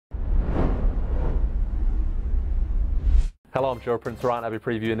Hello, I'm Joe Prince Ryan. I'll be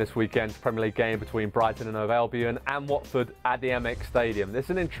previewing this weekend's Premier League game between Brighton and Hove Albion and Watford at the MX Stadium. This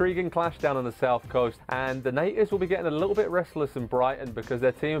is an intriguing clash down on the south coast, and the natives will be getting a little bit restless in Brighton because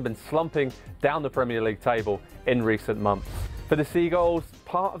their team have been slumping down the Premier League table in recent months. For the Seagulls,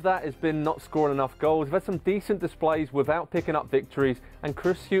 part of that has been not scoring enough goals. They've had some decent displays without picking up victories, and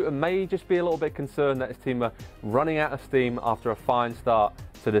Chris Hughton may just be a little bit concerned that his team are running out of steam after a fine start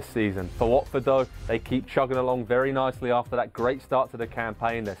to this season. For Watford though, they keep chugging along very nicely after that great start to the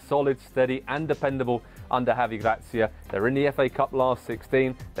campaign. They're solid, steady and dependable under Javi Gracia. They're in the FA Cup last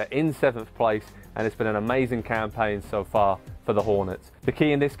 16, they're in 7th place, and it's been an amazing campaign so far for the Hornets. The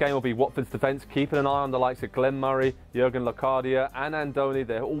key in this game will be Watford's defence, keeping an eye on the likes of Glenn Murray, Jurgen Locadia and Andoni.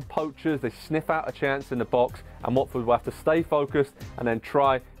 They're all poachers, they sniff out a chance in the box, and Watford will have to stay focused and then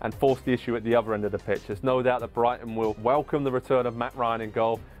try and force the issue at the other end of the pitch. There's no doubt that Brighton will welcome the return of Matt Ryan in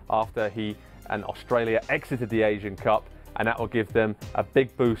goal after he and Australia exited the Asian Cup, and that will give them a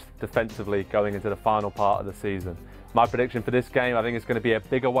big boost defensively going into the final part of the season. My prediction for this game, I think it's going to be a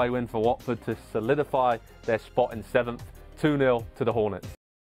big away win for Watford to solidify their spot in 7th. 2-0 to the Hornets.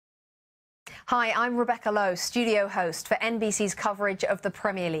 Hi, I'm Rebecca Lowe, studio host for NBC's coverage of the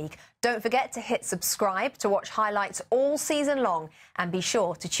Premier League. Don't forget to hit subscribe to watch highlights all season long, and be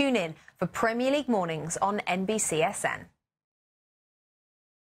sure to tune in for Premier League mornings on NBCSN.